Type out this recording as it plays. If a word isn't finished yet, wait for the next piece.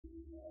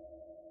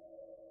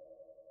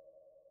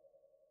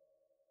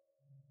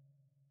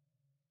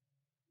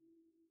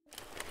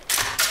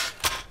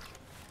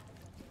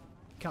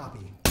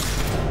Copy.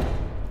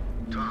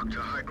 Talk to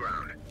high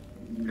ground.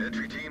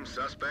 Entry team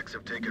suspects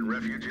have taken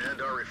refuge and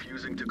are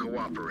refusing to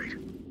cooperate.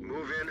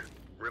 Move in,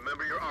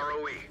 remember your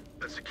ROE,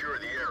 and secure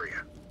the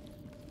area.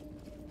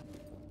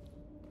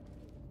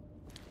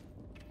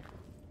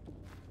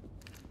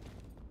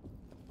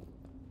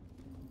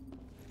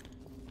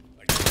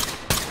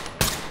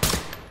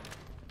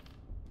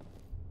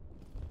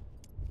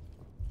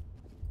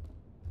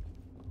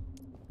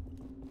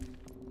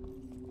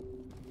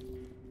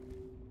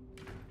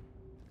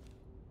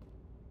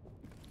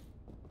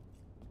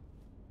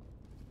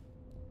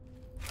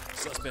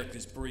 Suspect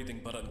is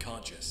breathing but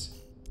unconscious.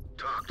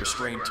 Talk to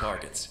Restrain high ground.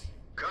 targets.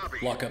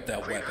 Copy. Lock up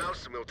that Clean weapon.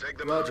 house and we'll take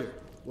them Roger.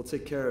 out. We'll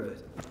take care of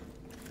it.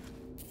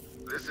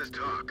 This is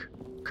talk.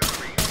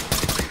 Copy.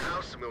 Clean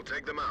house and we'll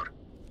take them out.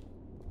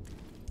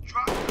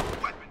 Drop the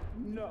weapon.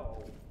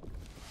 No.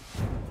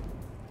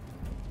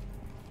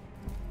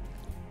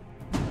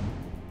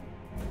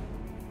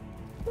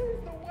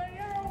 Where's the way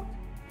out?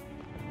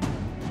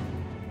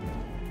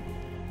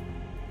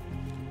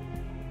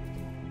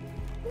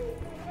 Where's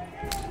the way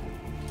out?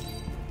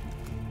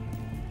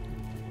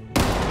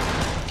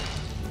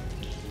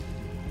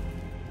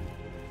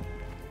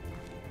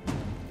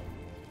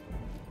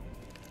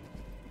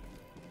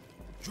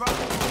 Drop the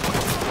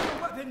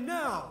weapon. Weapon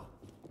now!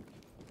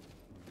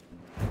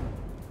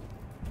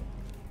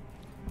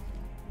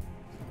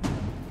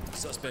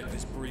 Suspect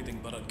is breathing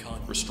but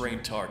unconscious.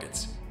 Restrain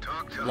targets.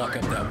 Talk to Lock high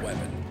up that ground.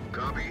 weapon.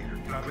 Copy.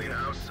 Clean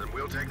house and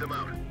we'll take them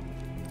out.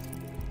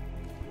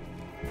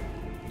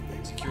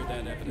 Secure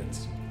that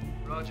evidence.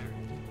 Roger.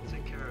 We'll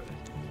take care of it.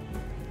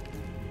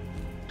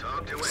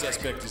 Talk to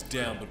Suspect is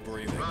down but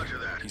breathing. Roger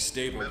that. He's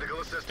stable Medical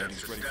and assistance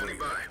he's is ready for standing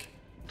by. evac.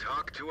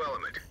 Talk to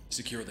element.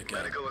 Secure the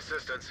gun. Medical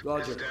assistance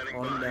Roger. is standing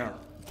On by. now.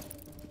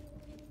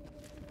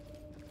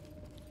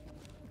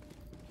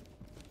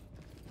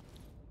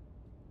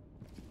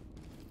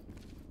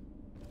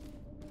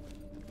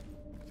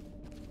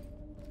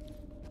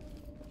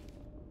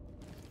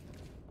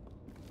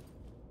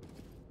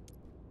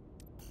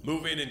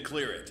 Move in and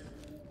clear it.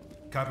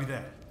 Copy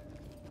that.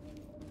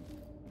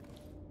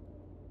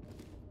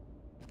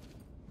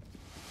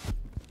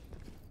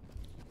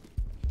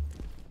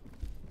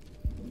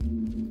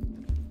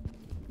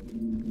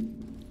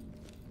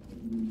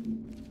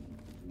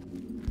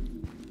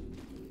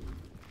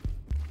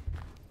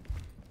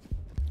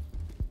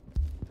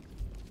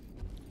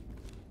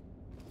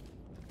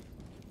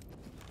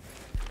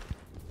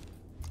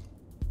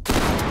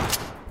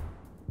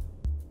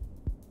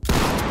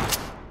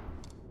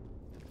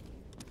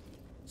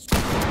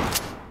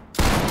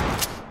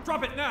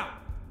 Drop it now!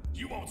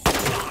 You won't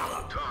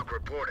stop. Talk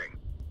reporting.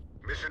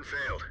 Mission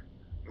failed.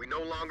 We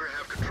no longer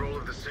have control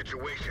of the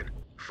situation.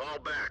 Fall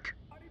back.